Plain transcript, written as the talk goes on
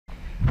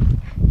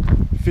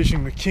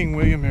fishing the King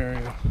William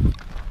area.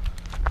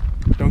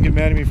 Don't get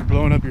mad at me for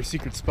blowing up your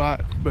secret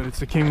spot, but it's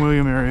the King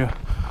William area.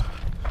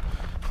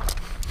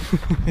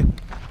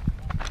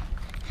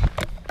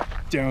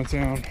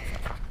 Downtown.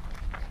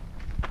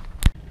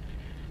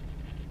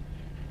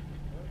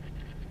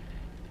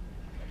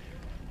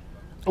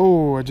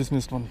 Oh, I just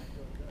missed one.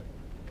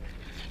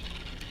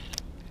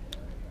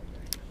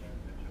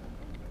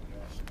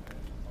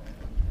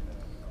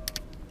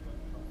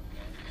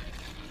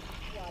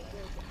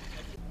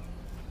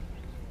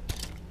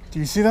 Do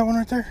you see that one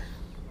right there?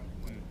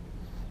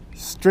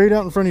 Straight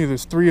out in front of you,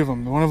 there's 3 of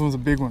them. One of them's a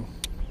big one.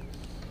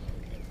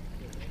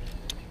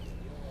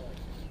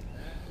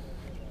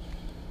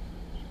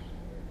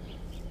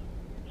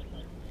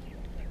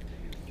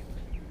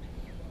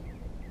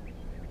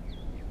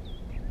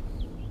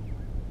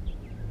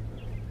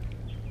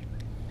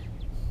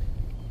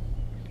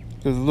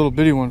 There's a little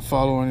bitty one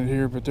following it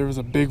here, but there was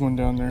a big one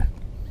down there.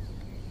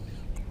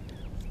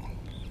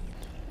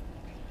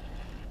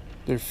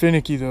 They're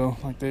finicky though,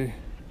 like they're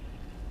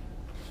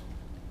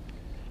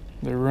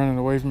running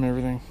away from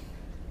everything.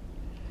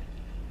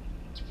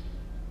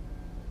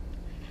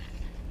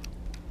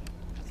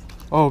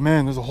 Oh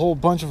man, there's a whole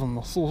bunch of them.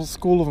 A whole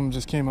school of them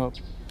just came up.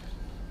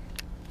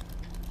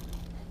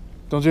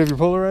 Don't you have your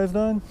polarized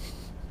on?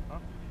 Huh?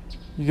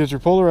 You got your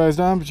polarized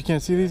on, but you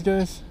can't see these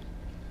guys?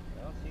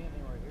 I don't see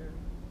anything right here.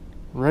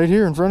 Right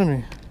here in front of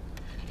me.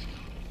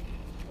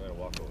 I gotta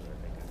walk over there.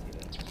 I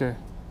can see that. Okay.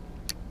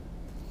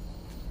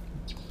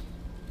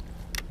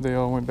 They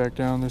all went back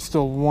down. There's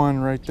still one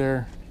right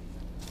there.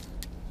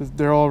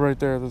 They're all right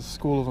there. There's a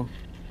school of them.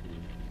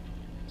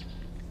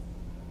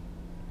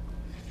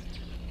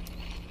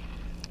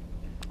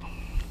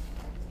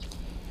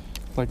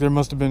 Like there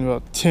must have been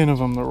about 10 of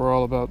them that were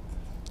all about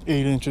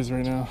 8 inches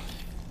right now.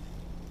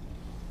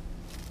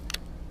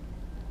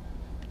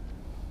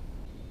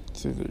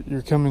 See,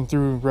 you're coming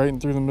through right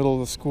through the middle of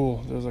the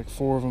school. There's like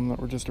 4 of them that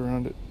were just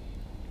around it.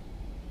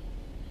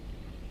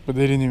 But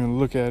they didn't even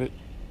look at it.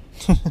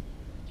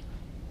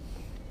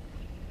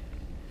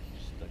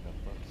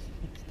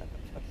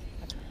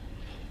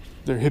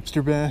 They're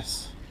hipster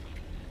bass.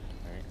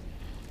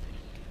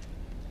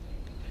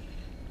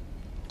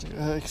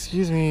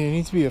 Excuse me, it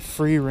needs to be a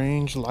free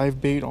range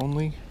live bait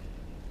only.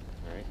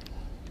 Alright.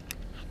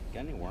 Got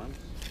any worms?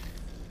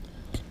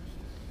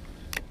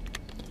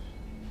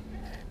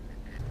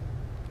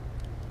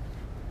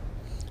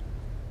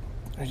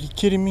 Are you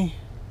kidding me?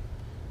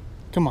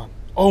 Come on.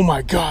 Oh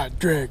my god,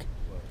 Greg.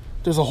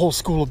 There's a whole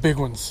school of big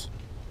ones.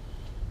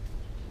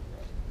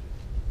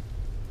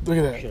 Look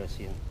at that. Should I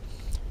see him?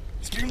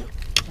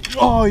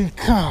 Oh, you,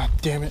 god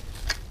damn it.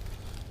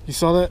 You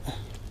saw that?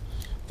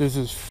 There's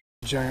this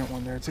giant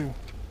one there too.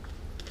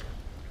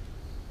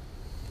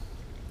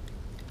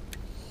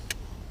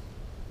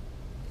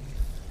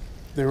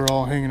 They were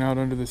all hanging out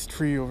under this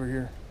tree over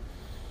here.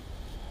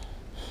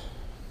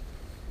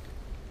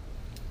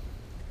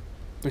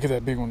 Look at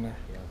that big one there.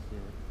 Yeah, I see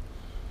it.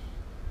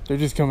 They're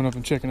just coming up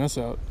and checking us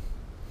out.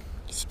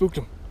 Spooked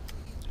them.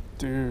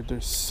 Dude,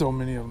 there's so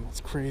many of them. It's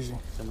crazy.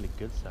 So many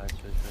good sized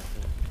fish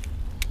right there.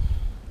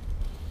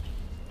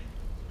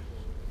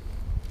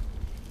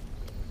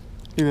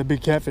 Look at that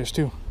big catfish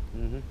too.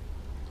 Mm-hmm.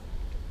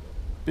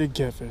 Big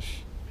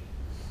catfish.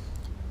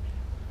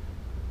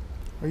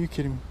 Are you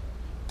kidding me?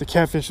 The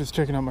catfish is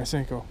checking out my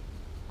Senko.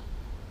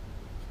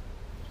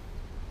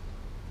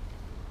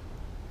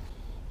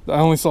 I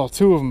only saw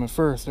 2 of them at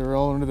first. They were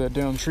all under that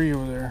down tree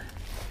over there.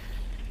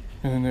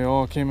 And then they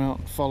all came out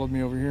and followed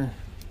me over here.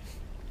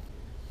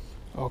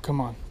 Oh,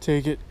 come on.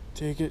 Take it,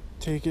 take it,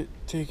 take it,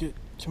 take it.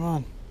 Come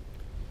on.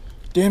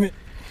 Damn it.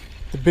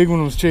 The big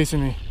one was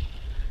chasing me.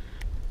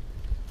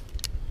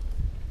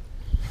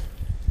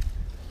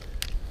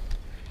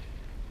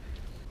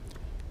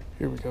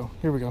 Here we go,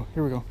 here we go,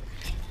 here we go.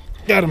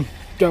 Got him.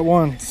 Got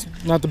one. It's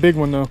not the big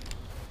one though.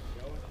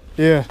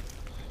 Yeah.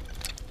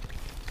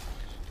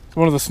 It's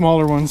one of the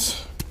smaller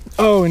ones.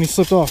 Oh, and he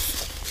slipped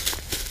off.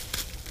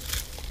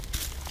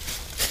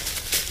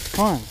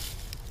 Come on.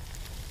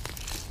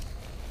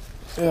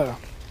 Yeah.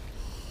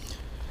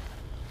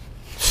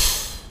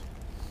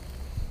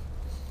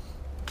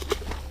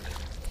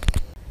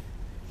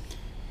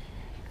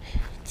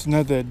 It's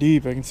not that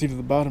deep. I can see to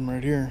the bottom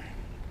right here.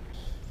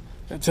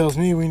 That tells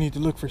me we need to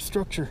look for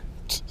structure.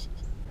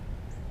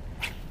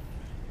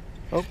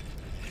 Oh,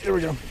 here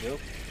we go. Yep.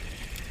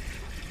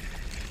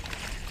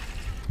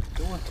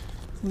 Good one.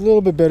 A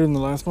little bit better than the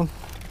last one.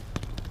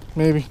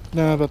 Maybe.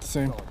 Nah, about the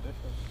same.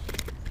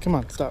 Come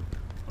on, stop.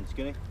 I'm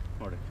skinny.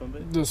 Or the swim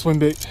bait? The swim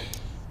bait.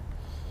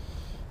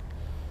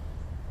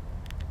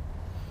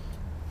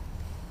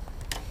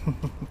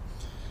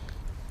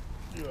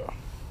 Yeah.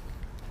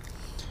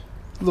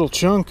 Little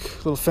chunk,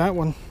 little fat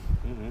one.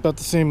 Mm-hmm. About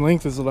the same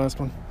length as the last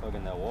one.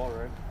 Hugging that wall,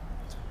 right?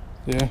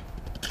 Yeah.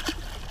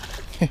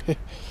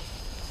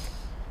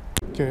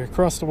 Okay,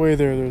 across the way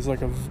there's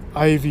like a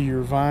ivy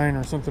or vine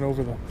or something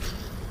over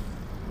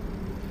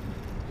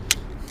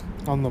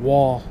on the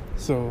wall,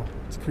 so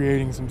it's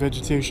creating some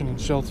vegetation and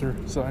shelter.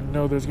 So I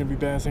know there's gonna be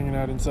bass hanging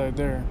out inside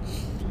there.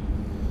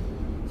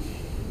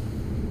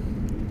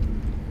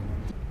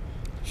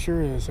 Sure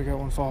is. I got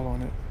one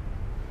following it.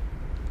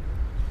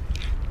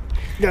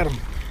 Got him.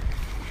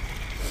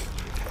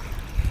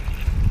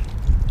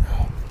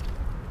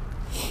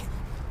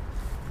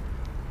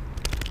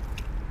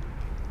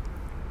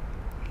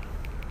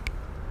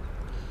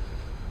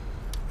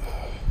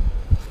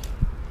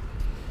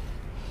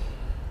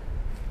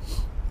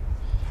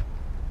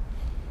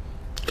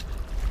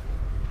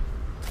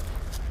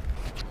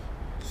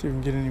 See if we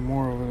can get any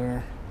more over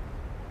there.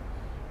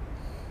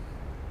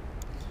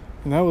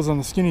 And that was on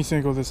the skinny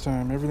Senko this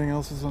time. Everything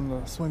else is on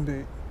the swim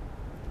bait.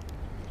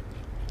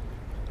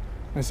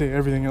 I say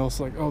everything else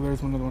like, oh,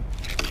 there's another one.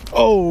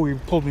 Oh, he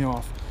pulled me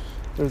off.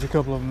 There's a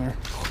couple of them there.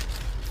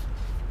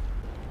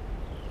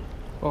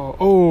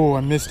 Oh,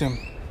 I missed him.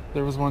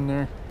 There was one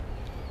there.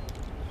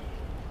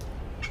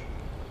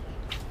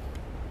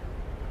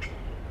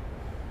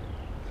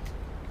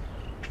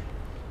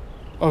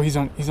 Oh, he's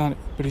on it.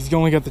 But he's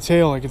only got the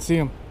tail. I can see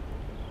him.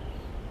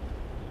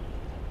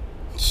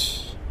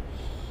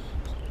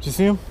 Did you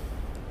see him?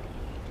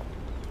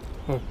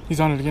 Oh,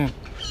 he's on it again.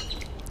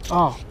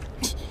 Oh,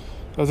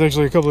 that was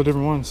actually a couple of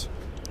different ones.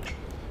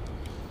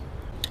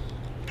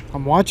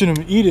 I'm watching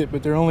them eat it,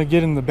 but they're only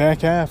getting the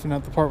back half and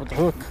not the part with the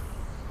hook.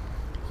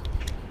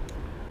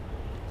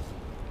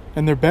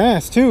 And they're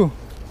bass too.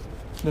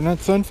 They're not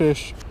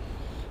sunfish.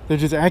 They're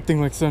just acting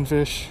like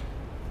sunfish.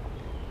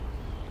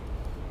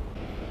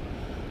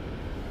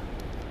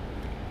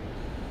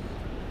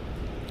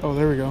 Oh,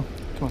 there we go.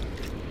 Come on.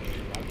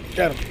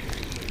 Got him.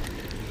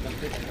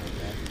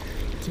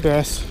 It's a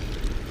bass.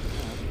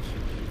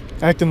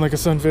 Acting like a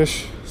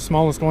sunfish.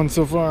 Smallest one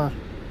so far.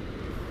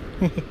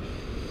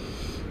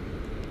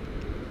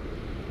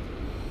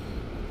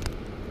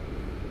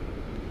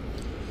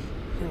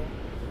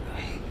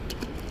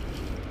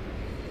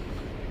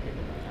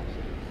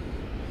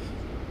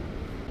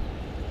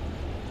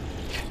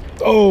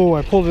 Oh,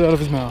 I pulled it out of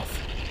his mouth.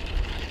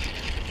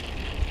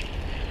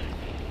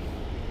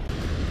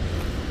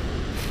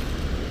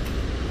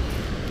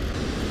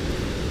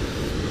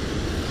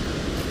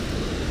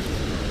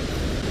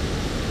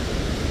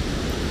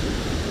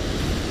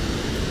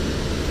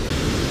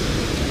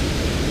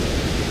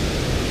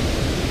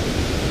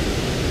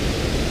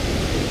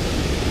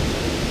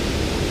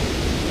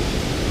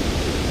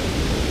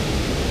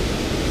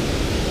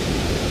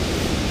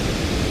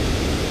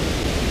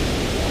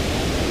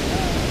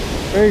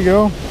 There you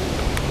go.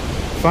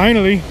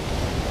 Finally.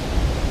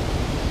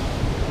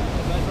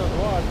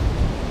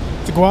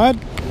 It's a quad?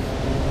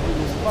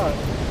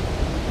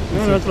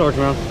 No, that's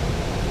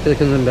largemouth. It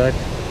comes in back.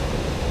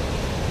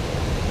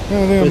 Yeah,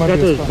 I think it might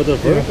be a spot. But those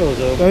verticals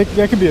though.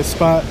 That could be a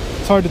spot.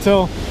 It's hard to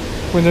tell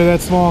when they're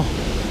that small.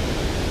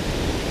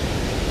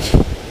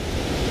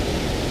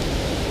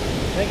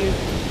 Thank you.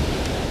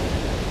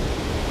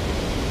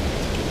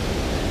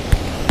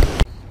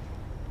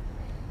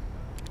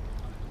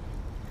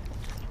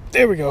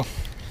 There we go.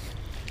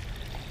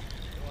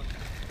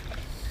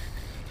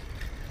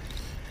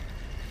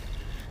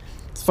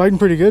 It's fighting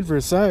pretty good for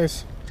his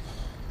size.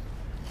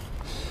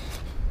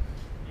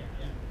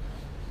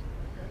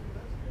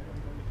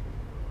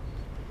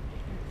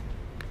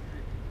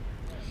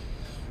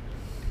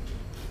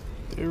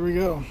 There we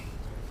go.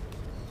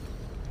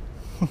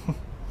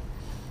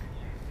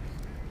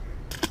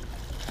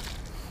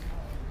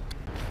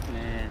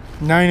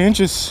 9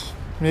 inches,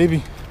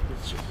 maybe.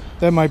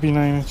 That might be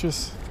 9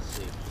 inches.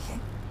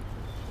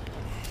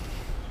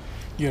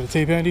 You got a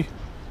tape handy?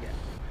 Yeah.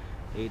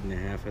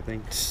 8.5, I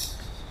think.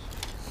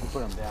 I'll put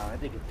them down. I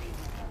think it's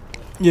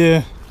 8.5.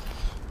 Yeah.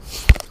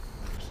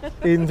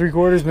 8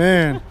 3/4,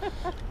 man.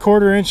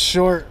 1/4 inch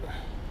short.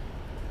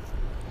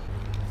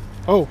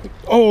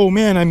 Oh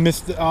man, I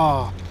missed it.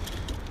 Ah,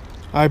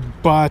 I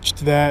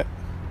botched that.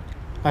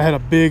 I had a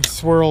big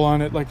swirl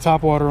on it, like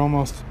topwater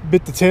almost.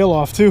 Bit the tail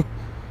off too.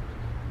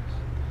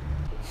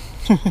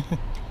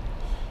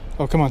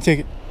 Oh, come on, take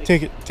it.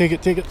 Take it, take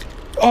it, take it.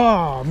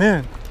 Oh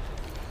man.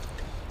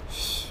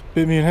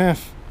 Bit me in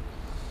half.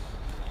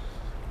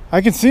 I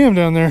can see him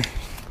down there.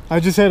 I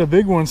just had a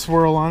big one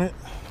swirl on it.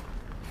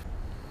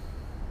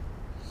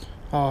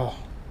 Oh,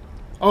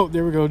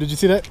 there we go. Did you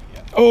see that?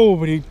 Yeah. Oh,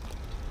 but he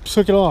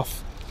took it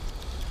off.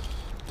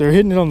 They're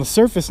hitting it on the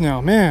surface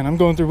now. Man, I'm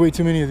going through way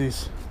too many of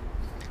these.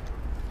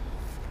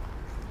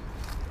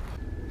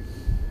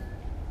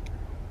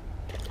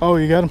 Oh,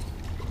 you got him?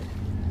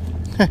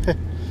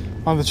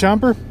 On the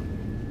chomper?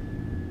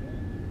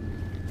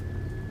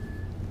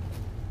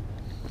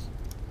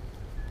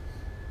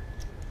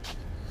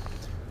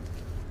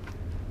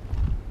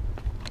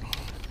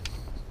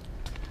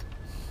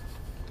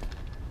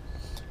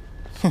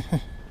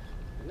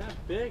 Not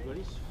big, but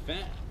he's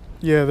fat.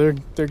 Yeah, they're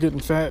getting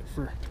fat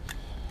for.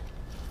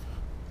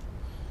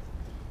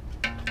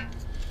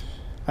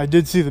 I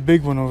did see the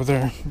big one over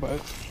there,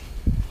 but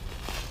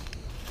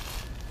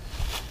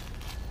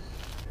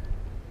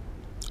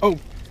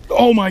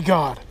oh my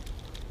God!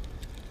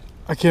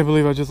 I can't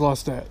believe I just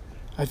lost that.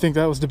 I think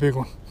that was the big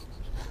one.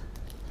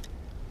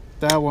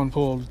 That one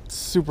pulled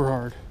super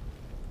hard.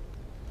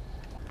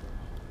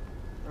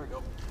 There we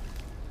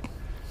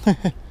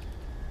go.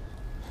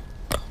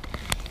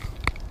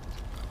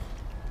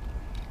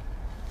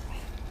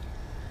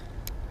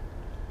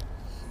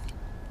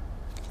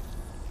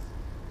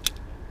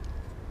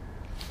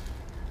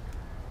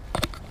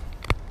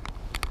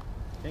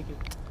 Thank you.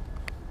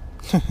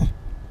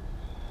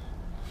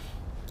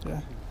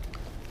 Yeah.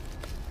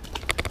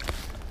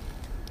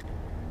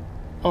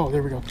 Oh,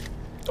 there we go.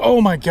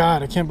 Oh my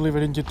God, I can't believe I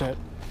didn't get that.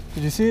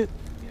 Did you see it?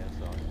 Yeah, I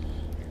saw it.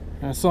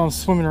 And I saw him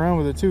swimming around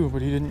with it too,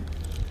 but he didn't.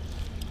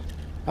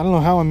 I don't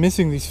know how I'm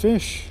missing these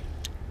fish.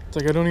 It's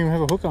like I don't even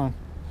have a hook on.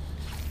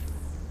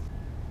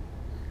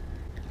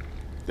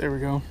 There we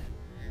go.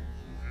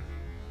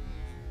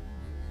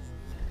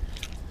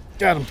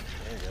 Got him.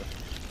 There you go.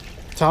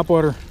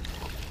 Topwater.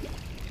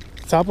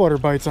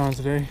 Topwater bites on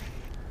today.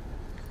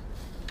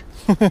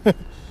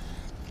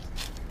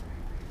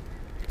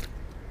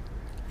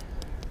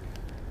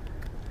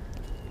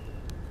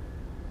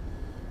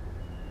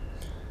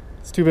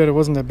 It's too bad it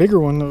wasn't that bigger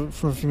one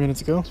from a few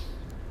minutes ago.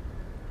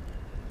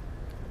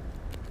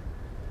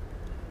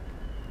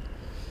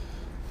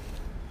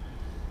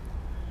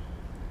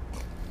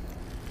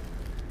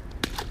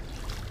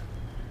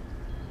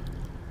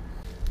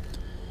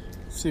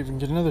 See if we can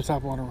get another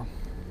topwater one.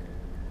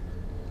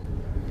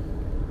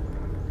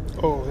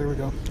 Oh, there we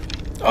go.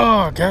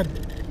 Oh, God.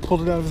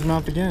 Pulled it out of his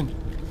mouth again.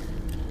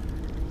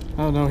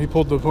 Oh, no, he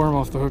pulled the worm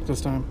off the hook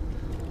this time.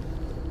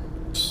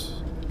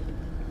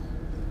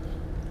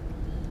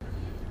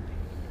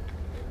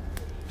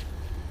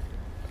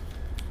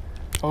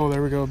 Oh,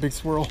 there we go. A big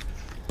swirl.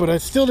 But I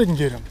still didn't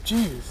get him.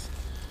 Jeez.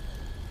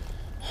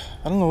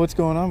 I don't know what's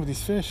going on with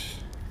these fish.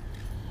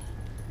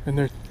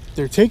 And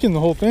they're taking the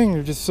whole thing.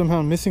 They're just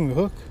somehow missing the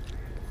hook.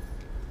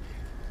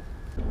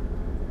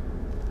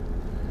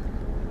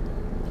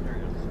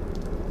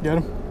 Got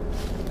him?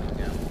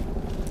 Yeah.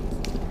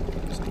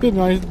 Just a bit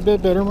nice,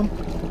 bit better one.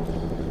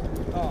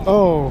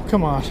 Oh,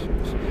 come on.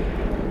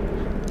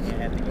 You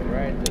had to go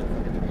right.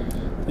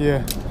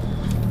 Yeah.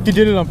 He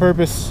did it on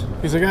purpose.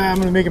 He's like, I'm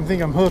gonna make him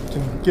think I'm hooked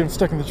and get him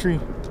stuck in the tree.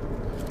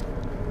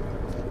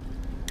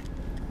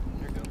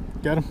 There you go.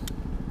 Got him?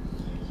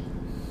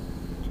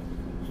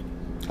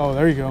 Oh,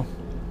 there you go.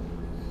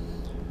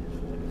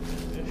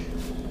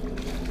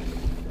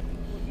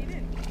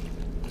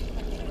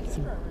 It's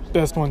the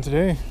best one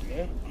today.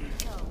 Yeah.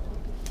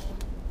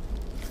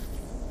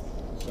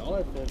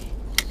 Solid fish.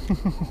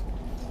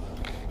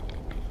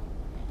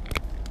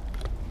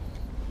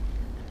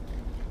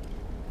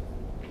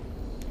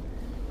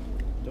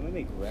 Don't make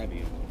me grab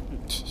you.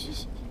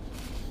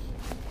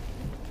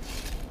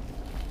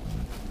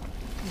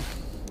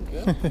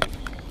 Good.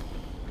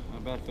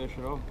 Not bad fish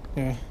at all.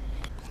 Yeah.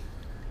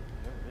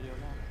 Video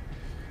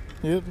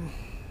now. Yep.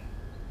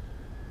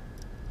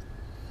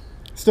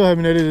 Still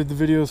haven't edited the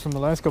videos from the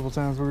last couple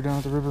times we were down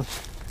at the river.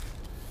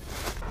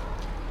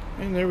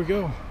 And there we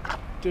go.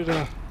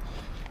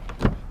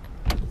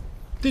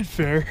 Did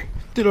fair.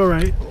 Did all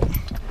right.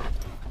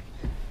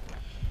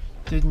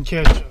 Didn't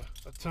catch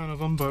a ton of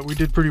them, but we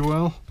did pretty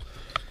well.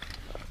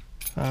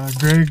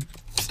 Greg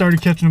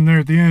started catching them there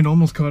at the end,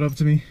 almost caught up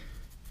to me.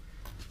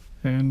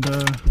 And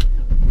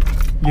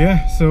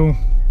yeah, so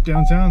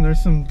downtown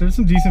there's some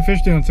decent fish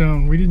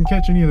downtown. We didn't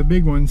catch any of the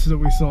big ones that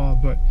we saw,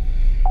 but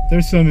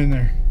there's some in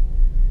there.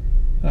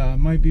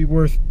 Might be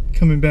worth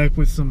coming back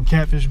with some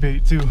catfish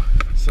bait too.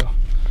 So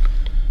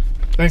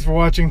thanks for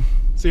watching.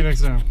 See you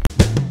next time.